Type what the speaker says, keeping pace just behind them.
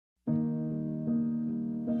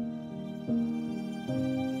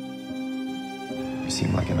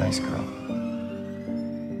seem like a nice girl.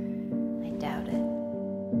 I doubt it.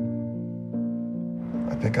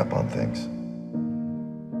 I pick up on things.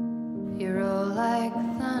 You roll like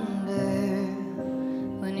thunder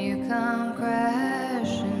when you come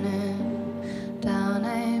crashing in. Down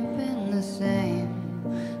ain't been the same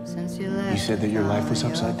since you left. You said that your life was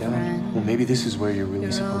upside down? Well, maybe this is where you're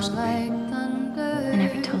really supposed to be. I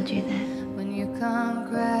never told you that. When you come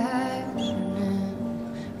crashing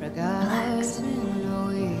in, regardless in a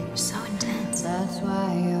week. You're so intense. That's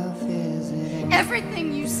why you're visiting.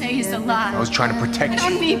 Everything you say is a lie. I was trying to protect I you.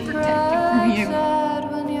 don't need protecting from you.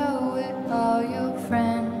 When you're with all your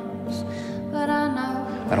friends, but I know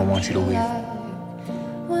I don't want you to leave.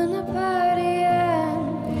 when the party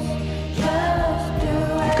ends, just do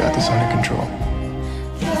it. You've got this under control.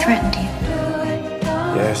 Who threatened you?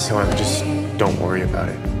 Yeah, so I'm just... don't worry about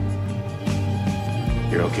it.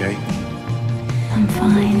 You're okay? I'm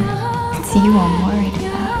fine. It's you I'm worried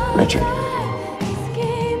about. Richard.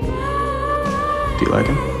 Do you like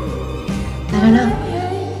him? I don't know.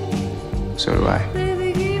 So do I.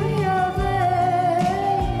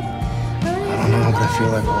 I don't know, but I feel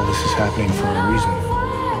like all this is happening for a reason.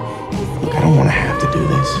 Look, I don't want to have to do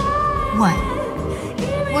this. What?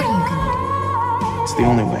 What are you gonna do? It's the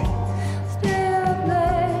only way.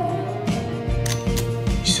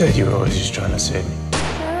 You said you were always just trying to save me.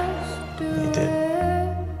 You did.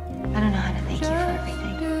 I don't know how to thank you for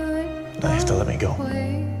everything. Now you have to let me go.